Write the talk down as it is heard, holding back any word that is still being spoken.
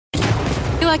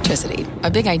Electricity,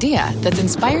 a big idea that's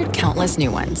inspired countless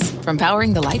new ones. From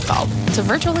powering the light bulb to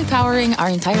virtually powering our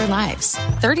entire lives.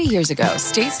 30 years ago,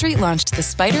 State Street launched the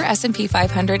SPDR S&P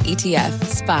 500 ETF,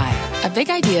 SPY. A big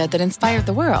idea that inspired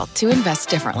the world to invest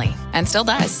differently. And still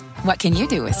does. What can you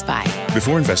do with SPY?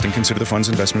 Before investing, consider the fund's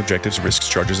investment objectives, risks,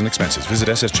 charges, and expenses. Visit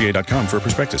ssga.com for a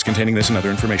prospectus containing this and other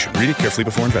information. Read it carefully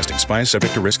before investing. SPY is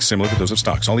subject to risks similar to those of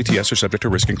stocks. All ETFs are subject to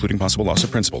risk, including possible loss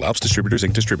of principal. Alps Distributors,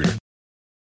 Inc. Distributor.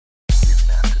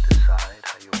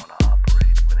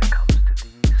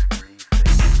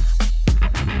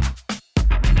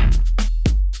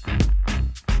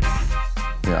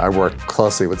 I worked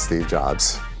closely with Steve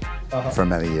Jobs for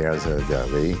many years at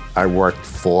Adobe. I worked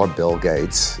for Bill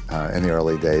Gates in the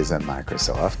early days at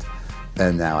Microsoft,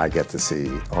 and now I get to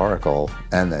see Oracle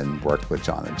and then worked with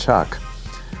John and Chuck.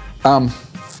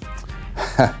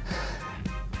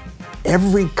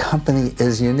 Every company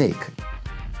is unique.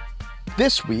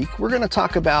 This week, we're going to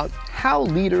talk about how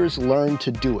leaders learn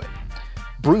to do it.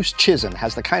 Bruce Chizen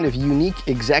has the kind of unique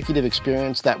executive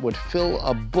experience that would fill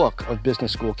a book of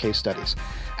business school case studies.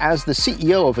 As the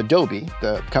CEO of Adobe,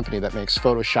 the company that makes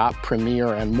Photoshop,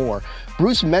 Premiere, and more,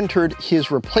 Bruce mentored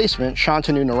his replacement,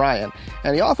 Shantanu Narayan,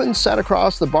 and he often sat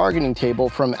across the bargaining table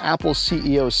from Apple's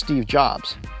CEO Steve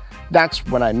Jobs. That's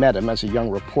when I met him as a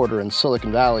young reporter in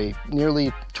Silicon Valley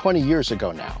nearly 20 years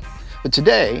ago now. But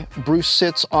today, Bruce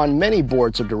sits on many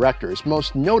boards of directors,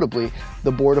 most notably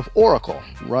the board of Oracle,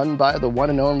 run by the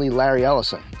one and only Larry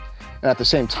Ellison. And at the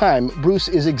same time, Bruce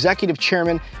is executive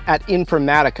chairman at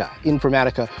Informatica.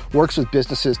 Informatica works with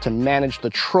businesses to manage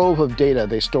the trove of data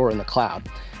they store in the cloud.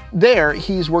 There,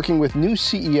 he's working with new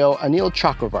CEO Anil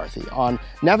Chakravarthy on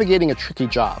navigating a tricky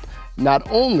job. Not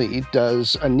only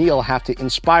does Anil have to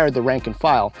inspire the rank and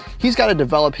file, he's got to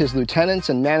develop his lieutenants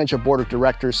and manage a board of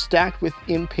directors stacked with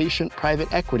impatient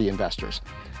private equity investors.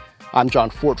 I'm John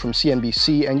Fort from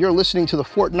CNBC, and you're listening to the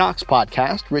Fort Knox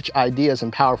podcast, Rich Ideas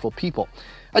and Powerful People.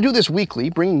 I do this weekly,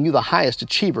 bringing you the highest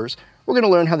achievers. We're going to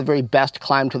learn how the very best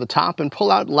climb to the top and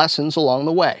pull out lessons along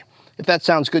the way. If that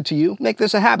sounds good to you, make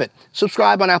this a habit.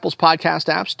 Subscribe on Apple's podcast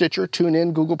app, Stitcher,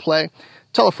 TuneIn, Google Play.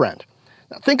 Tell a friend.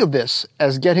 Now, think of this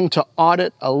as getting to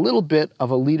audit a little bit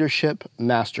of a leadership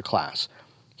masterclass.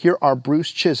 Here are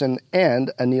Bruce Chizen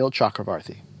and Anil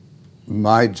Chakravarthy.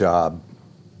 My job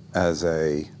as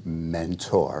a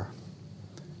mentor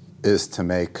is to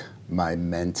make my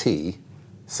mentee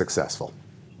successful.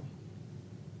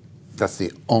 That's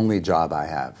the only job I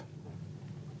have.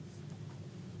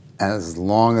 And as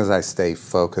long as I stay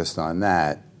focused on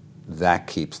that, that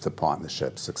keeps the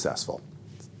partnership successful.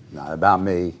 It's not about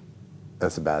me.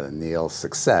 It's about Anil's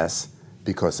success,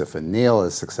 because if Anil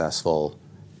is successful,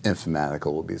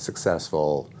 Informatica will be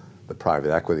successful, the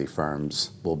private equity firms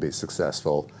will be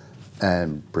successful,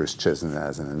 and Bruce Chizen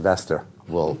as an investor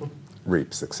will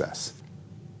reap success.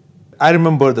 I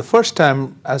remember the first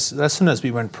time, as soon as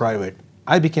we went private,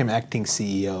 I became acting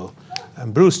CEO.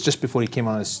 And Bruce, just before he came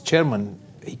on as chairman,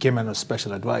 he came on as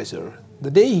special advisor. The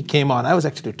day he came on, I was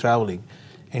actually traveling,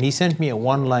 and he sent me a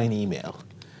one-line email.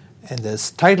 And the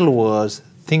title was,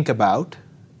 think about ...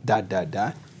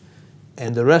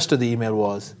 And the rest of the email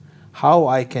was, how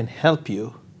I can help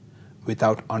you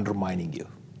without undermining you.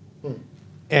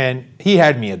 And he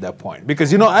had me at that point.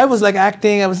 Because, I was like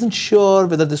acting, I wasn't sure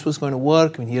whether this was going to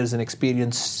work. I mean, here's an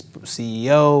experienced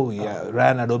CEO. He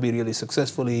ran Adobe really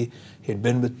successfully. He'd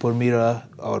been with Permira,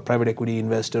 our private equity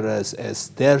investor, as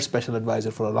their special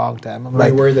advisor for a long time. Were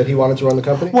you worried that he wanted to run the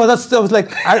company? Well, I was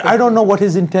like, I don't know what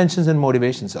his intentions and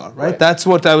motivations are, right? That's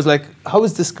what I was like, how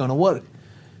is this going to work?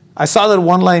 I saw that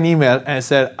one-line email, and I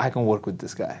said, I can work with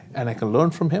this guy, and I can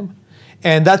learn from him.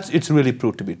 And it's really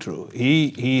proved to be true.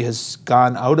 He has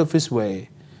gone out of his way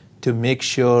to make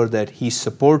sure that he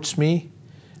supports me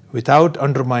without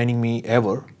undermining me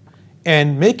ever,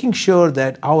 and making sure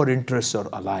that our interests are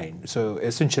aligned. So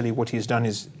essentially what he's done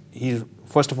is he,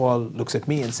 first of all, looks at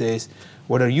me and says,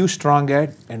 what are you strong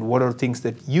at, and what are things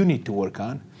that you need to work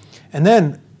on? And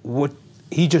then what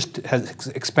he just has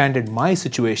expanded my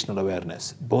situational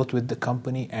awareness, both with the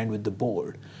company and with the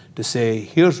board, to say,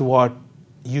 here's what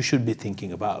you should be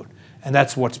thinking about. And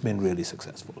that's what's been really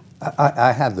successful.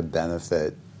 I have the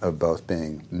benefit of both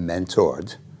being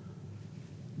mentored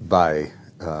by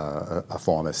a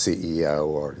former CEO,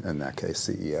 or in that case,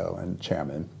 CEO and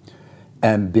chairman,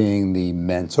 and being the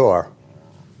mentor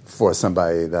for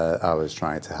somebody that I was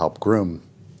trying to help groom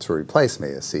to replace me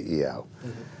as CEO.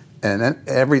 And then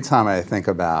every time I think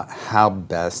about how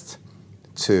best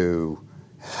to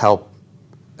help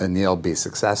Anil be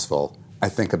successful, I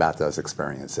think about those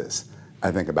experiences.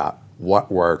 I think about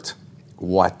what worked,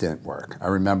 what didn't work. I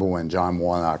remember when John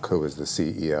Warnock, who was the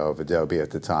CEO of Adobe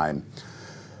at the time,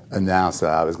 announced that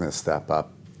I was going to step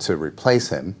up to replace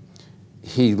him,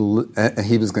 he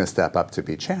was going to step up to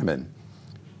be chairman.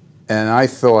 And I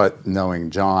thought, knowing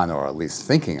John, or at least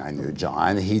thinking I knew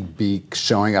John, he'd be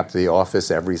showing up to the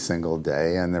office every single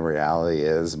day, and the reality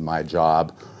is my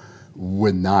job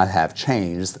would not have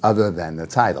changed other than the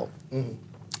title. Mm-hmm.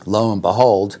 Lo and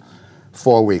behold,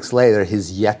 4 weeks later,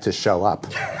 he's yet to show up.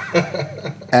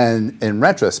 And in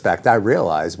retrospect, I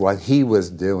realized what he was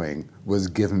doing was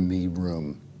giving me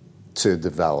room to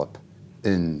develop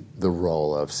in the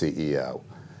role of CEO.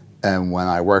 And when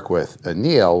I work with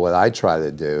Anil, what I try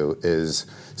to do is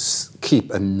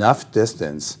keep enough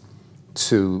distance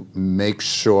to make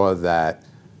sure that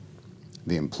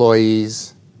the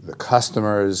employees, the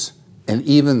customers, and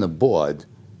even the board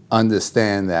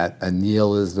understand that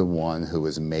Anil is the one who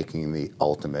is making the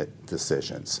ultimate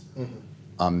decisions. Mm-hmm.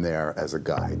 I'm there as a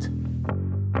guide.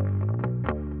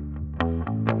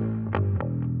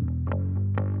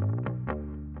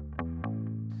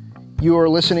 You are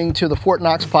listening to the Fort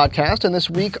Knox podcast, and this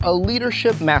week, a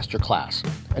leadership masterclass.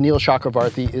 Anil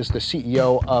Chakravarthy is the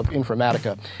CEO of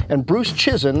Informatica, and Bruce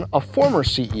Chizen, a former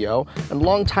CEO and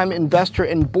longtime investor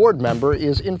and board member,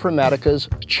 is Informatica's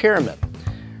chairman.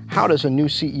 How does a new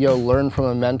CEO learn from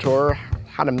a mentor?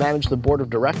 How to manage the board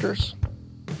of directors?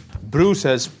 Bruce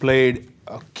has played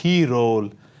a key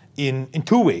role in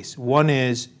two ways. One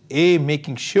is,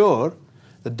 making sure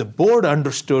that the board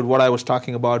understood what I was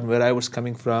talking about, where I was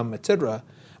coming from, etc.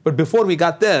 But before we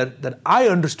got there, that I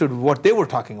understood what they were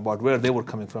talking about, where they were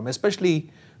coming from, especially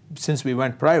since we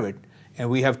went private. And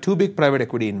we have two big private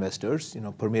equity investors,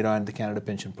 Permira and the Canada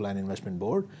Pension Plan Investment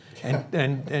Board,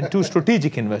 and two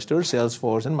strategic investors,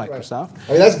 Salesforce and Microsoft. Right.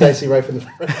 I mean, that's dicey right from the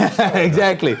first.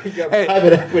 Exactly. You got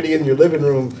private equity in your living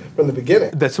room from the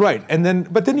beginning. That's right.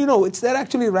 But then they're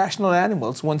actually rational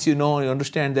animals once you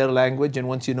understand their language and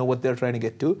once you know what they're trying to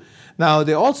get to. Now,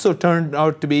 they also turned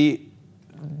out to be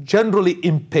generally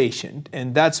impatient,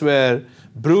 and that's where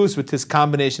Bruce, with his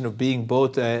combination of being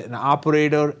both an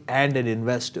operator and an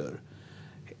investor,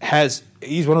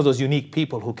 he's one of those unique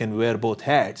people who can wear both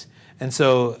hats. And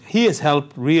so he has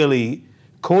helped really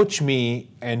coach me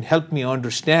and help me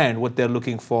understand what they're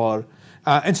looking for.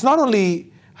 It's not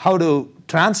only how to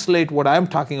translate what I'm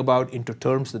talking about into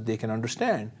terms that they can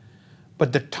understand,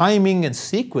 but the timing and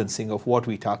sequencing of what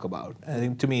we talk about. I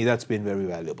think, to me, that's been very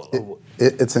valuable.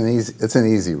 It's an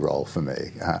easy role for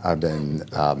me. I've been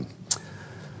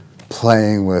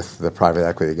playing with the private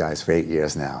equity guys for 8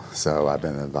 years now. So I've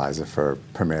been an advisor for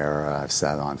Permira. I've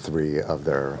sat on 3 of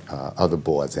their other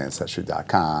boards,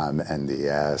 Ancestry.com,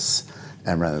 NDS,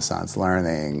 and Renaissance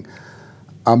Learning.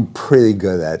 I'm pretty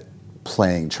good at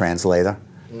playing translator.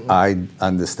 Mm-hmm. I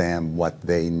understand what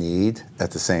they need.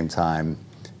 At the same time,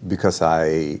 because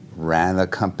I ran a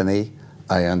company,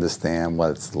 I understand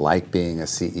what it's like being a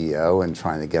CEO and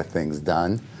trying to get things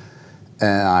done.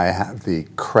 And I have the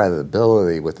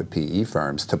credibility with the PE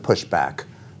firms to push back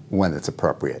when it's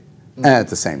appropriate. Mm-hmm. And at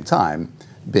the same time,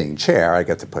 being chair, I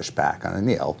get to push back on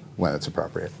Anil when it's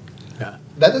appropriate. Yeah.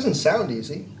 That doesn't sound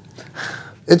easy.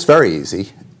 It's very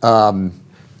easy. In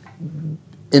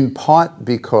part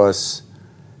because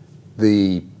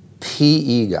the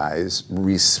PE guys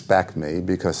respect me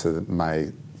because of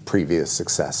my previous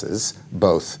successes,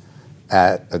 both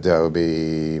at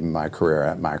Adobe, my career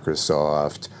at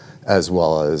Microsoft, as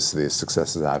well as the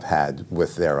successes I've had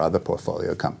with their other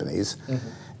portfolio companies. Mm-hmm.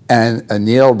 And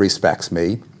Anil respects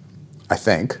me, I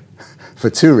think, for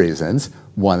 2 reasons.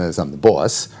 One is I'm the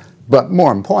boss, but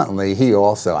more importantly, he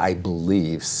also, I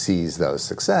believe, sees those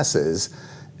successes.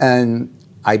 And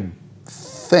I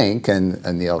think, and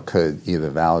Anil could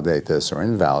either validate this or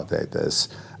invalidate this,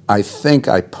 I think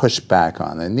I push back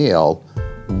on Anil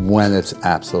when it's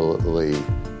absolutely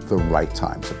the right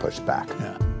time to push back.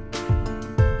 Yeah.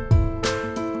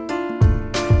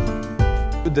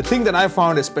 The thing that I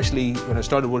found, especially when I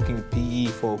started working with PE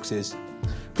folks, is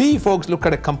PE folks look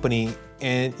at a company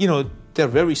and, they're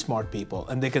very smart people.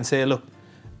 And they can say, look,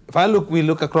 we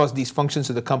look across these functions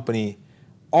of the company,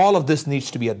 all of this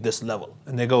needs to be at this level.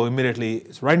 And they go immediately,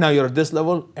 right now you're at this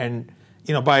level, and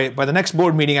by the next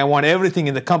board meeting, I want everything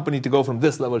in the company to go from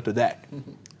this level to that.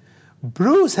 Mm-hmm.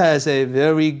 Bruce has a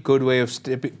very good way of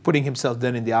putting himself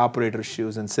then in the operator's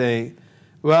shoes and saying,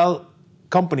 well,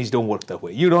 companies don't work that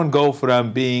way. You don't go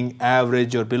from being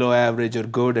average or below average or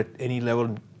good at any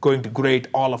level, going to great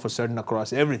all of a sudden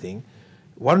across everything.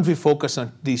 Why don't we focus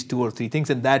on these 2 or 3 things?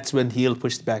 And that's when he'll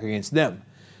push back against them.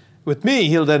 With me,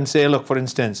 he'll then say, look, for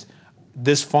instance,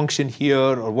 this function here,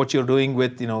 or what you're doing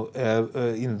with the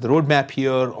roadmap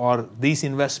here, or these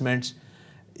investments,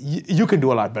 you can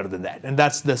do a lot better than that. And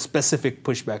that's the specific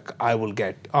pushback I will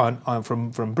get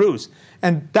from Bruce.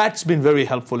 And that's been very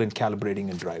helpful in calibrating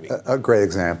and driving. A great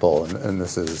example, and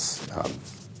this is,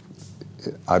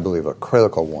 I believe, a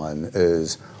critical one,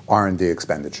 is R&D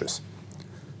expenditures.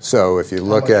 So if you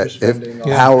look at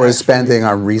how we're spending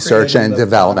on research and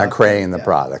development, creating the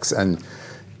products. And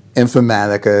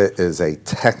Informatica is a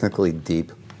technically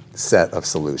deep set of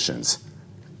solutions.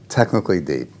 Technically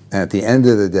deep. And at the end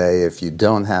of the day, if you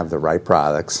don't have the right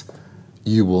products,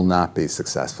 you will not be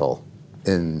successful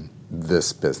in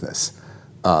this business.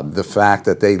 The fact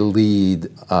that they lead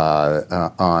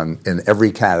in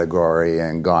every category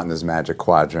in Gartner's Magic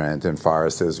Quadrant and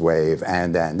Forrester's Wave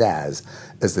and as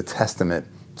is a testament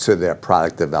to their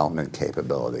product development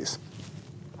capabilities.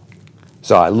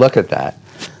 So I look at that.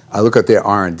 I look at their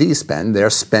R&D spend. They're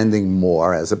spending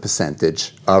more as a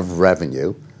percentage of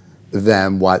revenue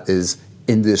than what is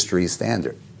industry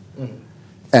standard. Mm-hmm.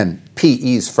 And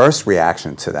PE's first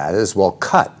reaction to that is, well,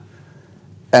 cut.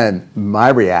 And my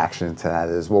reaction to that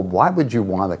is, well, why would you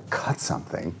want to cut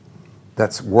something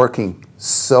that's working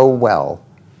so well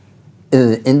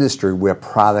in an industry where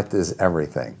product is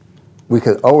everything? We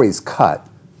could always cut.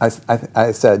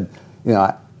 I said, you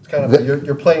know, it's kind of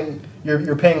you're paying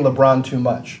LeBron too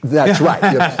much. That's right.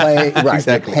 You're paying right.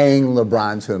 Exactly. You're paying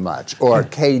LeBron too much, or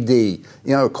KD.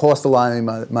 You know, it cost a lot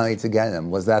of money to get him.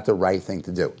 Was that the right thing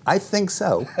to do? I think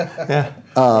so. Yeah.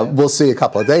 We'll see a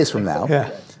couple of days from now.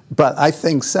 Yeah. But I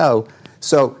think so.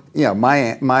 So you know,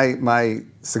 my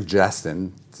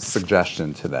suggestion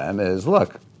to them is,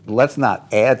 look, let's not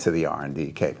add to the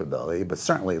R&D capability, but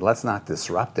certainly let's not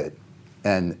disrupt it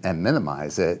and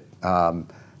minimize it.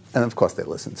 And of course, they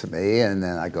listen to me, and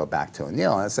then I go back to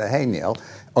Anil and I say, hey, Neil,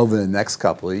 over the next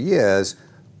couple of years,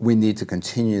 we need to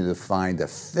continue to find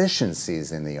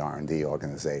efficiencies in the R&D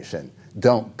organization.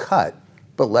 Don't cut,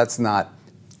 but let's not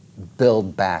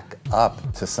build back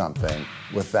up to something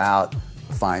without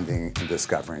finding and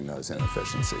discovering those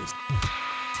inefficiencies.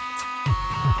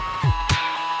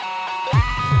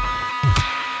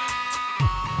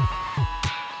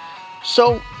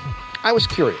 So, I was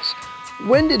curious.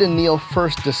 When did Anil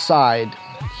first decide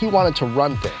he wanted to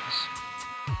run things?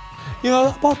 You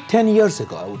know, about 10 years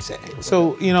ago, I would say.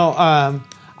 So, you know,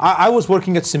 I was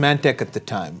working at Symantec at the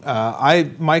time.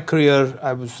 My career,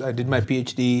 I did my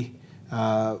PhD.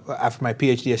 After my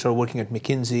PhD, I started working at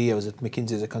McKinsey. I was at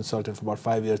McKinsey as a consultant for about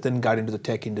 5 years, then got into the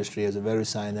tech industry as a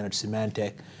VeriSign, then at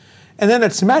Symantec. And then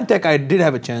at Symantec, I did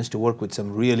have a chance to work with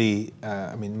some really,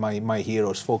 my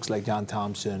heroes, folks like John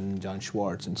Thompson, John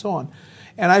Schwartz, and so on.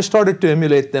 And I started to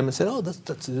emulate them and said, oh,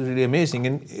 that's really amazing.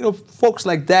 And, you know, folks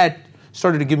like that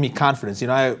started to give me confidence, you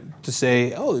know, to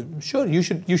say, oh, sure, you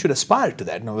should aspire to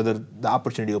that. Now, whether the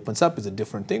opportunity opens up is a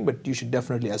different thing, but you should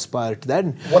definitely aspire to that.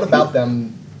 And what about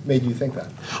them made you think that?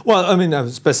 Well, I mean,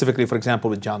 specifically, for example,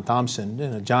 with John Thompson, you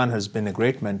know, John has been a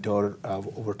great mentor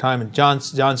over time. And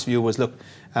John's view was, look,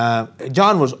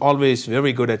 John was always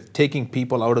very good at taking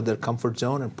people out of their comfort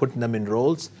zone and putting them in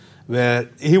roles where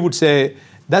he would say,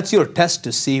 that's your test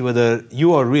to see whether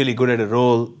you are really good at a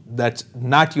role that's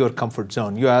not your comfort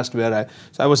zone. You asked where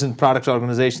I was in product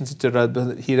organizations, etc.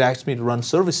 But he asked me to run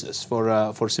services for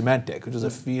Symantec, which was a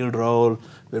field role,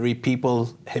 very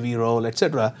people-heavy role,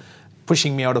 etc.,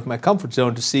 pushing me out of my comfort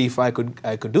zone to see if I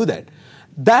could do that.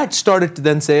 That started to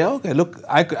then say, okay, look,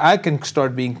 I can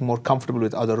start being more comfortable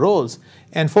with other roles.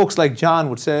 And folks like John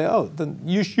would say, oh, then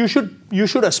you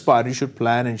should aspire, you should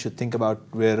plan, and you should think about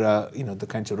where the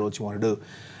kinds of roles you want to do.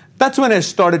 That's when I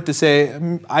started to say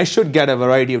I should get a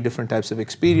variety of different types of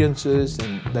experiences,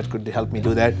 and that could help me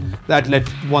do that.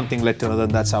 One thing led to another,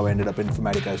 and that's how I ended up in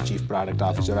Informatica as Chief Product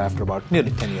Officer after about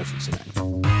nearly 10 years in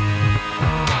Symantec.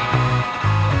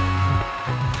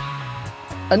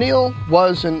 Anil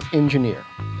was an engineer,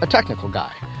 a technical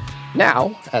guy.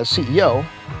 Now, as CEO,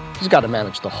 he's got to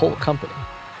manage the whole company.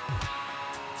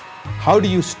 How do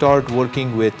you start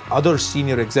working with other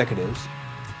senior executives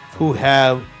who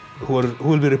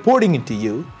will be reporting into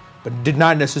you, but did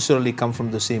not necessarily come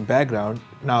from the same background?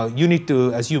 Now, you need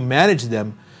to, as you manage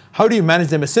them, how do you manage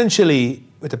them essentially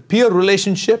with a peer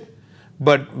relationship?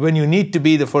 But when you need to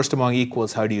be the first among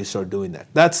equals, how do you start doing that?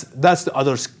 That's the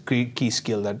other key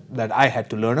skill that I had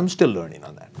to learn. I'm still learning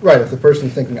on that. Right, if the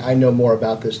person's thinking, I know more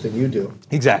about this than you do.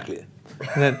 Exactly.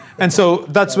 And so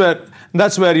that's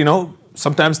where, you know,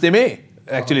 sometimes they may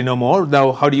actually know more.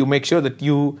 Now, how do you make sure that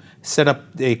you set up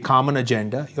a common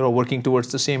agenda? You're working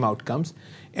towards the same outcomes.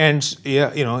 And,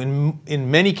 you know,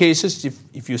 in many cases,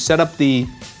 if you set up the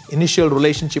initial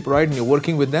relationship right and you're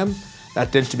working with them,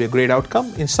 that tends to be a great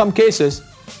outcome. In some cases,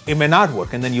 it may not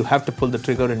work, and then you have to pull the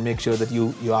trigger and make sure that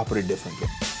you operate differently.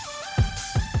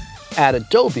 At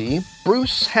Adobe,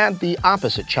 Bruce had the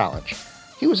opposite challenge.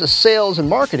 He was a sales and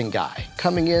marketing guy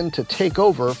coming in to take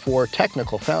over for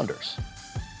technical founders.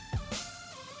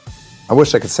 I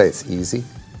wish I could say it's easy.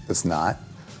 It's not.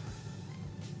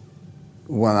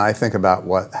 When I think about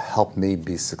what helped me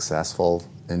be successful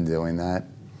in doing that,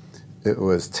 it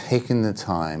was taking the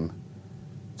time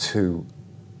to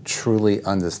truly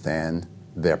understand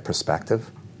their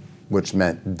perspective, which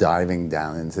meant diving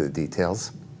down into the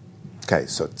details. Okay,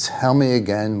 so tell me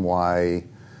again why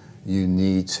you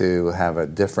need to have a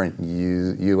different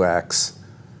UX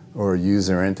or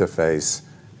user interface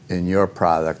in your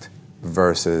product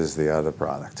versus the other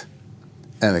product.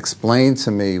 And explain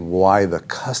to me why the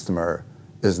customer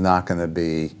is not going to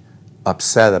be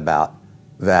upset about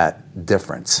that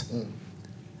difference.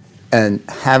 And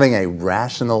having a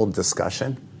rational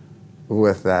discussion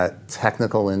with that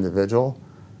technical individual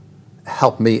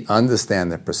helped me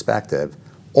understand their perspective,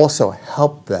 also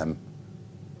helped them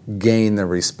gain the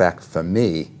respect for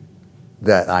me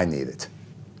that I needed.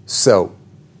 So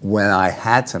when I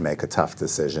had to make a tough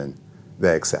decision,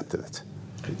 they accepted it.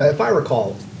 Now, if I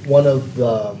recall, one of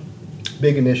the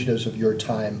big initiatives of your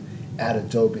time at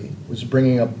Adobe was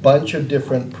bringing a bunch of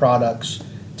different products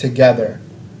together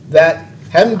that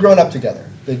hadn't grown up together.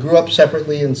 They grew up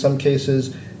separately in some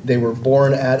cases. They were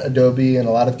born at Adobe. In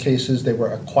a lot of cases, they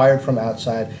were acquired from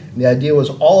outside. And the idea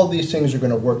was all of these things are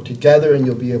going to work together, and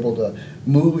you'll be able to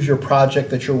move your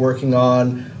project that you're working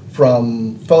on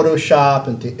from Photoshop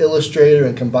into Illustrator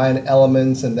and combine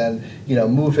elements, and then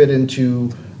move it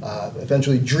into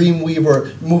eventually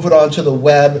Dreamweaver, move it onto the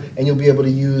web, and you'll be able to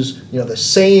use the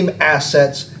same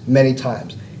assets many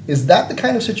times. Is that the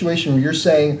kind of situation where you're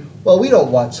saying, well, we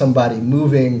don't want somebody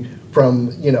moving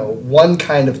from one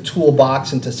kind of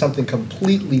toolbox into something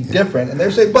completely different, and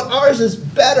they're saying, but ours is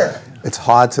better? It's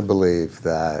hard to believe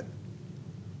that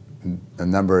a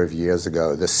number of years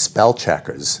ago, the spell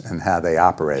checkers and how they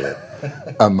operated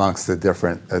amongst the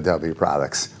different Adobe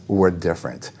products were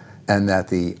different, and that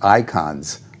the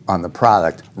icons on the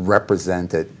product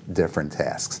represented different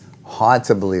tasks. Hard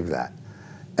to believe that.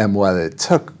 And what it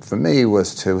took for me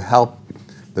was to help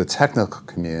the technical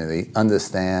community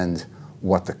understand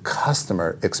what the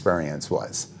customer experience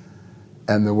was.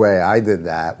 And the way I did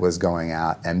that was going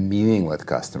out and meeting with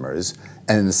customers,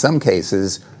 and in some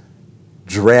cases,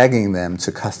 dragging them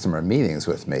to customer meetings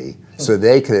with me so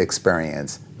they could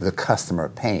experience the customer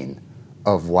pain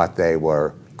of what they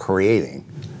were creating.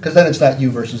 Because then it's not you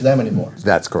versus them anymore.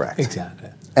 That's correct. Exactly.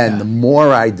 And the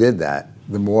more I did that,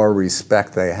 the more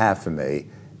respect they have for me.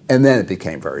 And then it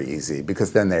became very easy,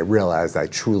 because then they realized I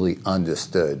truly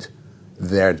understood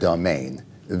their domain,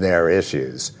 their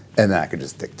issues, and then I could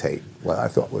just dictate what I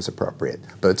thought was appropriate.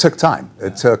 But it took time.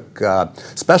 It took,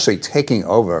 especially taking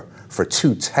over for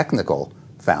two technical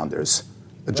founders,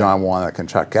 John Warnock and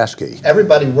Chuck Geschke.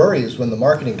 Everybody worries when the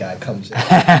marketing guy comes in.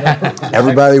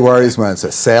 Everybody worries when it's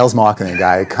a sales marketing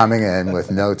guy coming in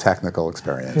with no technical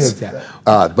experience. Exactly.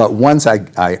 But once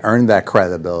I earned that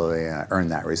credibility and I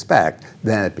earned that respect,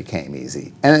 then it became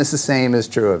easy. And it's the same is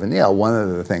true of Anil. One of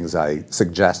the things I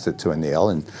suggested to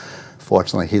Anil, and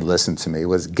fortunately he listened to me,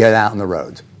 was get out on the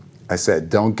road. I said,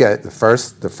 don't get the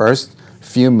first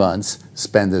few months,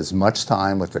 spend as much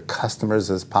time with the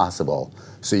customers as possible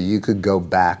so you could go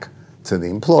back to the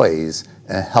employees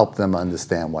and help them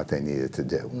understand what they needed to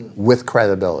do with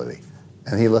credibility.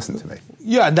 And he listened to me.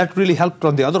 Yeah, and that really helped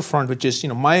on the other front, which is,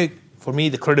 for me,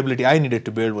 the credibility I needed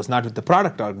to build was not with the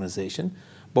product organization,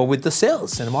 but with the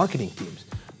sales and marketing teams.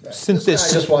 Right. Since this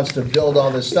guy just wants to build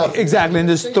all this stuff. Exactly, and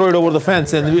just throw it over the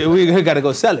fence, and we got to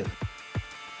go sell it.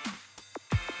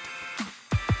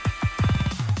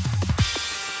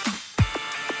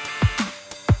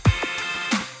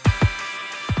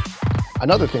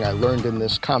 Another thing I learned in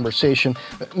this conversation,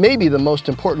 maybe the most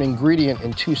important ingredient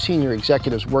in two senior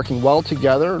executives working well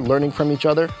together, learning from each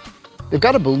other, they've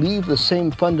got to believe the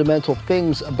same fundamental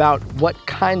things about what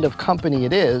kind of company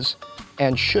it is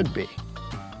and should be.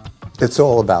 It's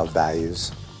all about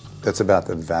values. It's about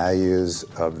the values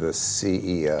of the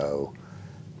CEO,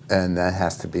 and that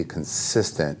has to be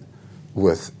consistent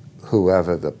with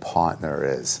whoever the partner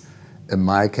is. In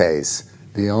my case,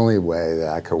 the only way that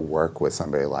I could work with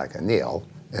somebody like Anil,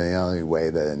 and the only way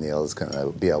that Anil is going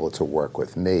to be able to work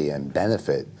with me and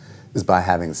benefit, is by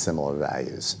having similar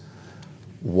values.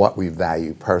 What we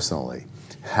value personally,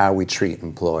 how we treat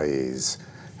employees,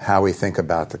 how we think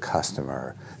about the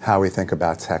customer, how we think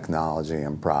about technology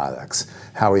and products,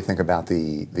 how we think about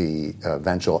the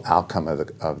eventual outcome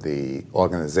of the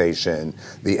organization,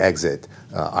 the exit,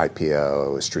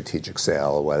 IPO, strategic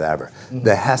sale, or whatever. Mm-hmm.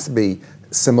 There has to be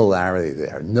similarity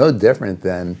there. No different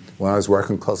than when I was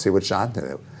working closely with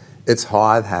Shantanu. It's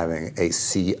hard having a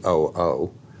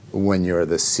COO when you're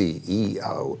the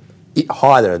CEO,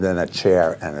 harder than a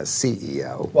chair and a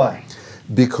CEO. Why?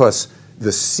 Because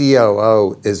the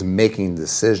COO is making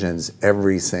decisions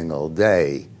every single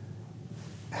day.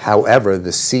 However,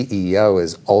 the CEO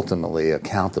is ultimately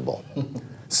accountable.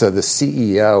 So the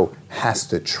CEO has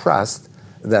to trust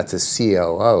that the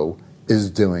COO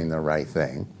is doing the right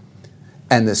thing.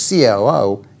 And the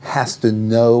COO has to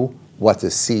know what the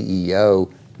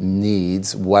CEO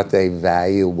needs, what they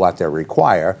value, what they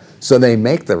require, so they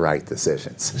make the right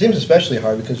decisions. It seems especially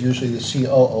hard because usually the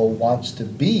COO wants to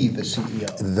be the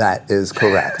CEO. That is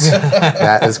correct.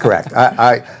 That is correct.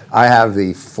 I have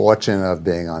the fortune of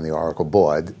being on the Oracle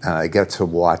board, and I get to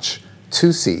watch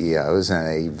two CEOs and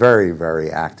a very,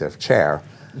 very active chair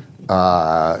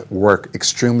work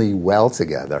extremely well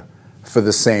together for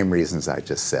the same reasons I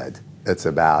just said. It's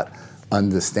about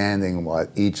understanding what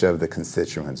each of the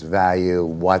constituents value,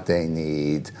 what they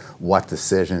need, what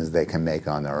decisions they can make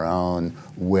on their own,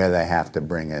 where they have to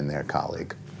bring in their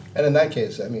colleague. And in that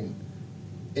case, I mean,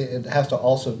 it has to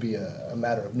also be a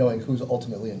matter of knowing who's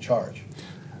ultimately in charge.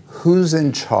 Who's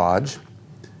in charge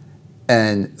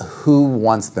and who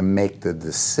wants to make the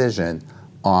decision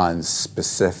on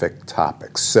specific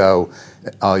topics. So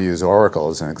I'll use Oracle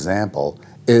as an example.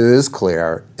 It is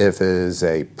clear if it is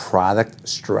a product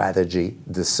strategy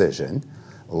decision,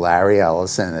 Larry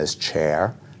Ellison as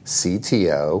chair,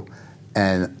 CTO,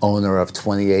 and owner of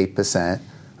 28%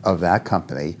 of that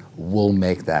company will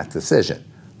make that decision.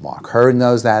 Mark Hurd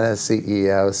knows that as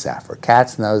CEO, Safra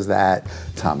Katz knows that,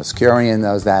 Thomas Kurian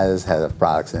knows that as head of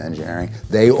products and engineering.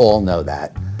 They all know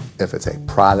that. If it's a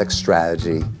product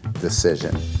strategy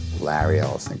decision, Larry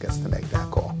Ellison gets to make that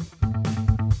call.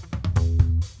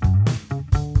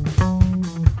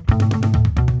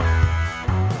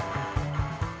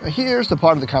 Here's the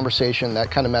part of the conversation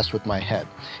that kind of messed with my head.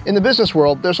 In the business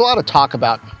world, there's a lot of talk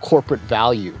about corporate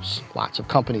values. Lots of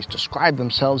companies describe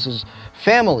themselves as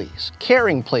families,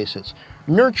 caring places,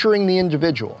 nurturing the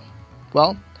individual.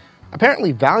 Well,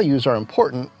 apparently values are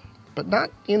important, but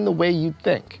not in the way you'd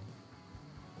think.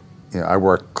 You know, I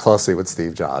worked closely with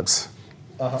Steve Jobs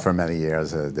for many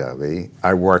years at Adobe.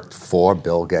 I worked for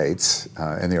Bill Gates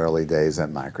in the early days at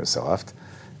Microsoft.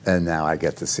 And now I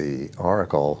get to see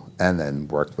Oracle and then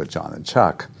worked with John and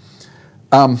Chuck.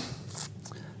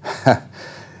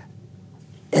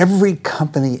 Every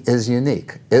company is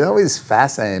unique. It always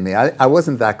fascinated me. I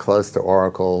wasn't that close to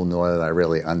Oracle, nor did I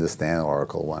really understand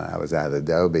Oracle when I was at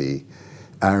Adobe.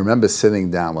 I remember sitting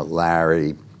down with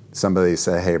Larry. Somebody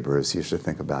said, hey, Bruce, you should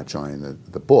think about joining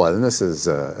the board. And this is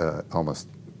almost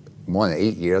more than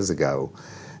 8 years ago.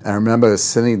 And I remember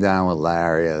sitting down with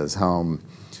Larry at his home.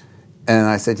 And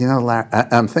I said, you know, Larry,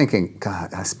 I'm thinking,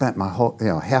 God, I spent my whole,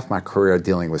 half my career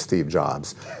dealing with Steve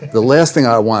Jobs. The last thing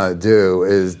I want to do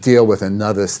is deal with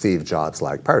another Steve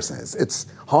Jobs-like person. It's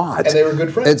hard. And they were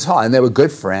good friends. It's hard. And they were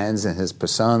good friends, and his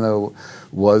persona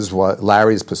was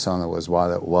Larry's persona was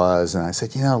what it was. And I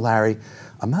said, you know, Larry,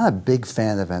 I'm not a big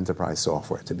fan of enterprise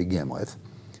software to begin with.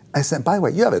 I said, by the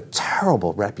way, you have a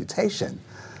terrible reputation.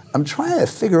 I'm trying to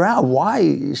figure out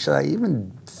why should I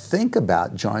even think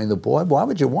about joining the board? Why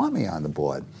would you want me on the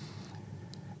board?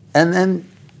 And then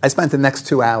I spent the next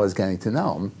 2 hours getting to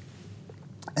know him,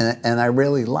 and I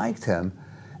really liked him.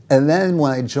 And then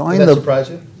when I joined Did that surprise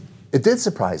you? It did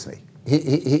surprise me.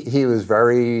 He was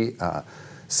very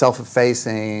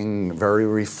self-effacing, very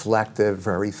reflective,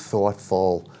 very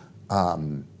thoughtful. I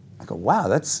go, wow,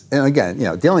 that's, and again,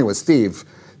 dealing with Steve,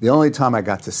 the only time I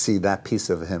got to see that piece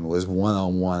of him was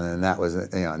one-on-one, and that was a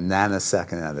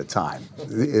nanosecond at a time.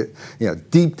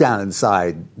 Deep down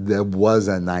inside, there was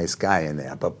a nice guy in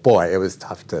there, but boy, it was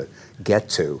tough to get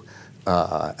to,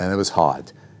 and it was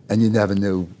hard, and you never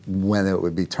knew when it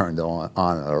would be turned on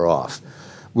or off.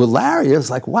 With Larry, it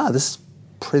was like, wow, this is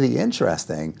pretty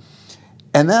interesting.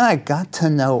 And then I got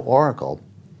to know Oracle.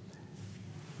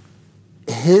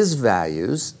 His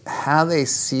values, how they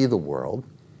see the world,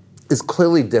 is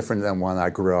clearly different than when I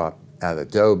grew up at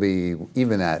Adobe.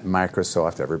 Even at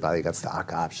Microsoft, everybody got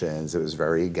stock options. It was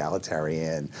very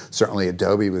egalitarian. Certainly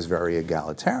Adobe was very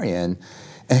egalitarian.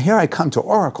 And here I come to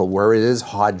Oracle, where it is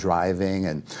hard driving,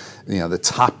 and the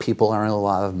top people earn a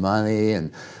lot of money,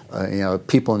 and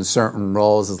people in certain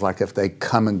roles is like if they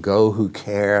come and go, who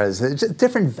cares? It's just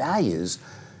different values.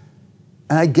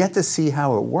 And I get to see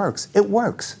how it works. It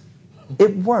works.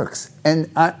 It works. And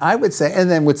I would say, and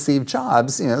then with Steve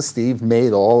Jobs, Steve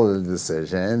made all of the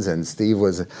decisions, and Steve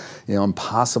was,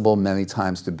 impossible many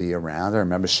times to be around. I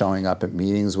remember showing up at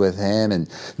meetings with him, and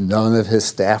none of his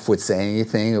staff would say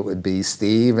anything. It would be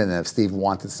Steve, and if Steve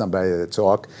wanted somebody to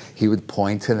talk, he would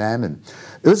point to them. And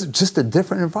it was just a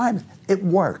different environment. It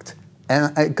worked.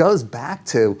 And it goes back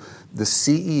to the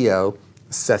CEO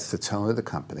sets the tone of the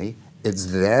company. It's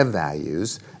their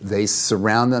values. They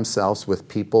surround themselves with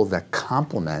people that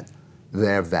complement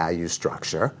their value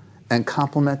structure and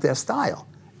complement their style.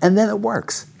 And then it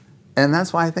works. And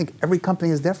that's why I think every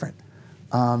company is different,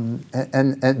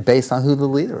 and based on who the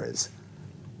leader is.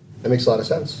 That makes a lot of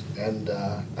sense. And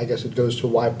I guess it goes to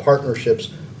why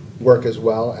partnerships work as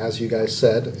well. As you guys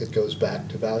said, it goes back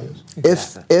to values.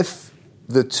 Exactly. If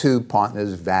the two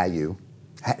partners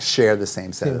share the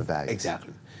same set of values.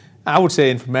 Exactly. I would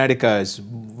say Informatica is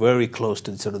very close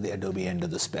to sort of the Adobe end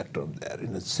of the spectrum there.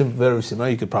 It's very similar.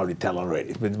 You could probably tell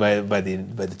already by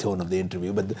the tone of the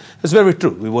interview, but it's very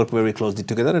true. We work very closely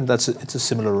together, and it's a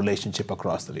similar relationship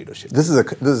across the leadership. This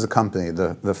is a company.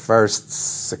 The first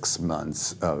 6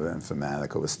 months of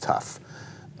Informatica was tough.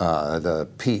 The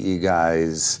PE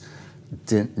guys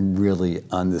didn't really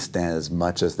understand as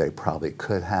much as they probably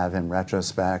could have in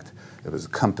retrospect. It was a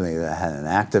company that had an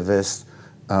activist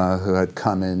who had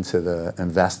come into the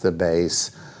investor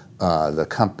base. The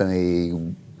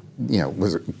company,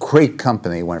 was a great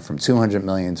company, went from $200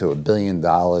 million to $1 billion,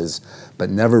 but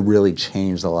never really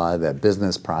changed a lot of their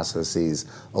business processes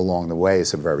along the way.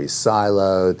 So very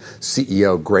siloed.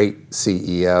 CEO, great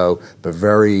CEO, but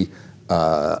very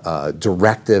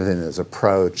directive in his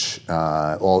approach.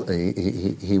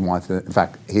 He wanted, in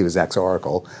fact, he was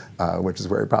ex-Oracle, which is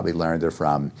where he probably learned it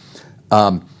from.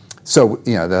 So,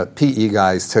 the PE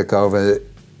guys took over,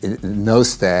 no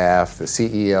staff, the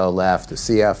CEO left, the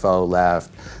CFO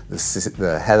left,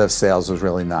 the head of sales was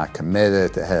really not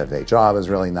committed, the head of HR was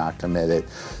really not committed.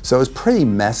 So it was pretty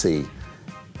messy.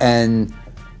 And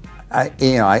I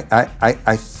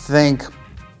think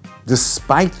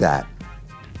despite that,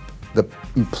 the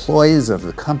employees of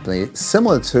the company,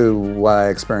 similar to what I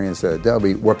experienced at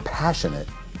Adobe, were passionate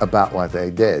about what they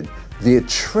did. The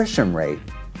attrition rate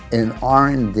in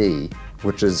R&D,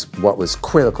 which is what was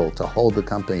critical to hold the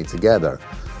company together,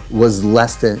 was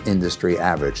less than industry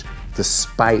average,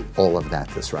 despite all of that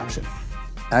disruption.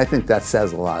 And I think that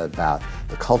says a lot about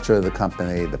the culture of the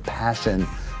company, the passion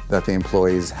that the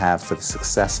employees have for the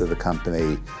success of the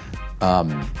company.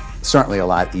 Certainly a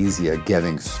lot easier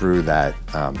getting through that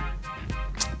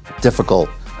difficult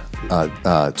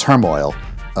turmoil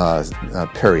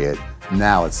period.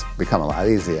 Now it's become a lot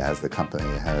easier as the company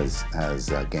has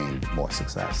gained more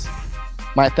success.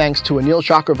 My thanks to Anil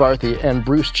Chakravarthy and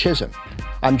Bruce Chizen.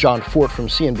 I'm John Fort from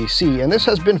CNBC, and this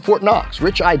has been Fort Knox,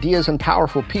 Rich Ideas and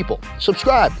Powerful People.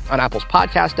 Subscribe on Apple's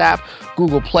podcast app,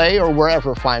 Google Play, or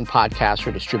wherever fine podcasts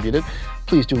are distributed.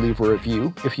 Please do leave a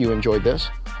review if you enjoyed this.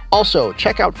 Also,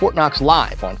 check out Fort Knox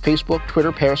Live on Facebook,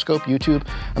 Twitter, Periscope, YouTube.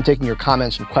 I'm taking your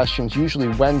comments and questions usually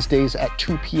Wednesdays at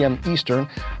 2 p.m. Eastern.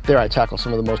 There I tackle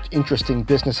some of the most interesting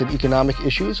business and economic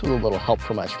issues with a little help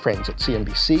from my friends at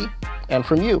CNBC and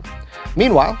from you.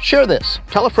 Meanwhile, share this.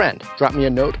 Tell a friend. Drop me a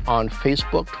note on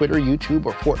Facebook, Twitter, YouTube,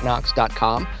 or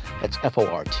fortknox.com. That's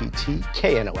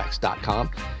FORTTKNOX.com.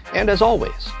 And as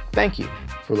always, thank you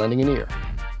for lending an ear.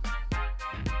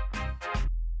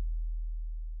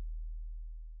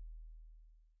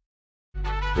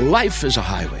 Life is a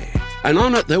highway, and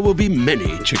on it there will be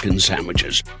many chicken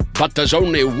sandwiches. But there's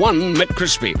only one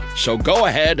McCrispy. So go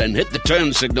ahead and hit the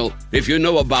turn signal if you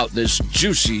know about this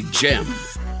juicy gem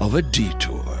of a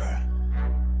detour.